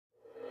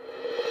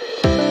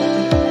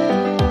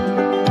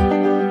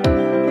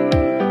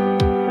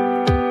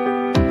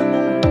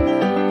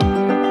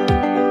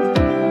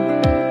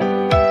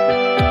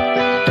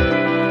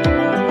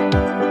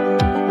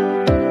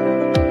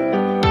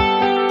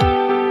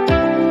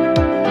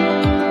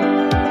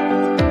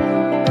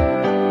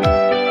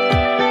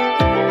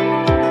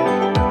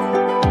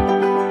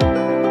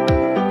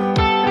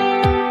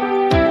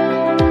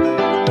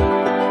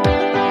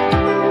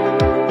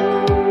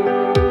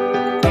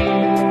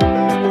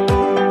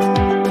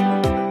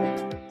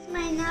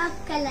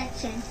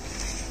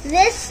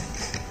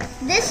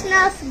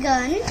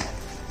gun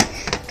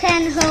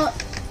can hold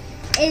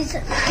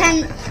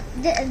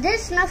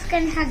this Nerf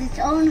gun has its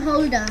own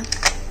holder,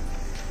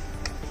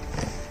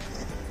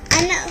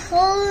 and it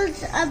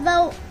holds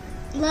about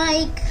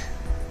like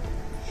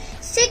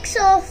 6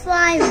 or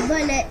 5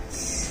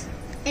 bullets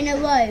in a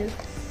row,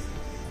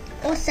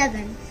 or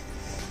 7.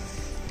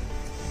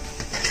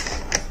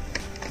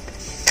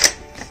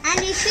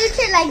 And you shoot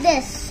it like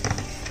this.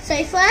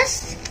 So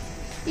first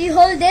you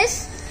hold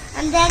this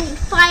and then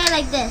fire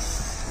like this.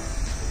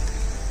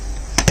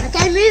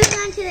 Okay, moving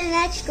on to the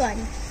next one.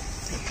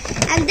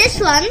 And this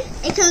one,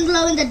 it can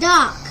glow in the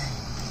dark.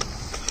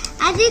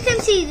 As you can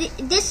see,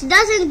 this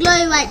doesn't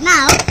glow right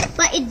now,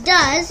 but it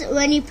does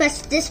when you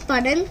press this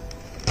button.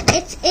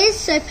 It is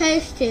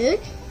supposed to,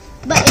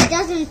 but it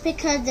doesn't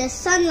because there's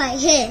sunlight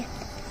here.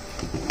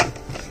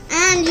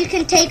 And you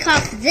can take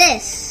off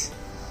this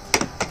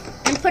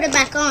and put it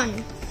back on.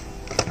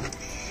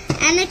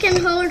 And it can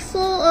hold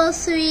 4 or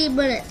 3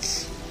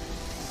 bullets.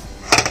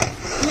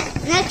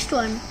 Next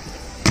one.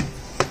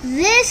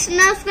 This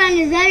Nerf gun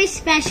is very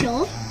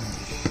special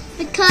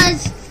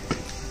because,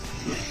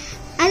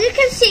 as you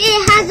can see,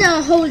 it has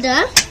a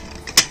holder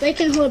where it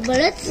can hold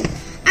bullets,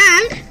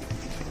 and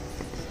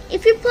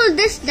if you pull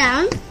this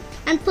down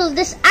and pull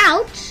this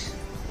out,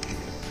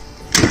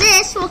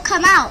 this will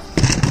come out,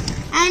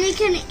 and you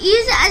can use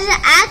it as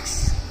an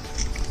axe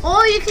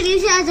or you can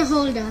use it as a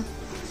holder,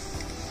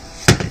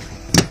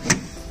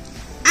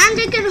 and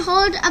it can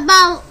hold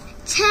about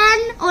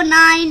 10 or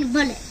 9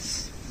 bullets.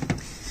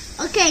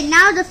 Okay,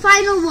 now the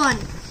final one.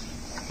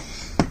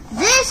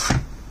 This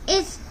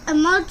is a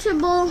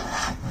multiple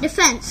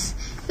defense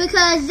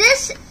because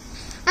this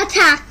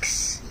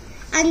attacks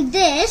and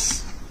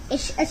this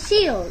is a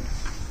shield.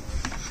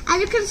 As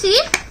you can see,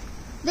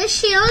 this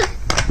shield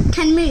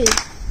can move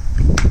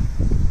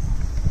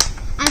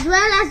as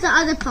well as the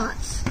other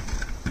parts.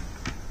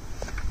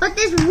 But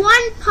there's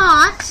one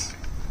part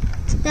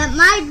that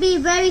might be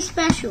very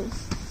special.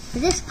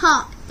 This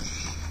part.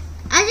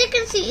 As you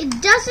can see,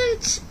 it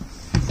doesn't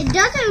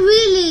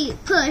really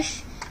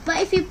push, but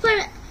if you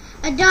put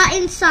a dart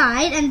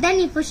inside and then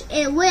you push,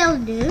 it will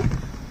do.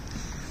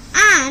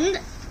 And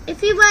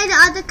if you buy the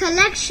other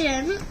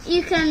collection,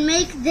 you can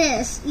make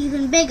this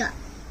even bigger.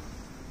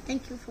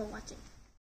 Thank you for watching.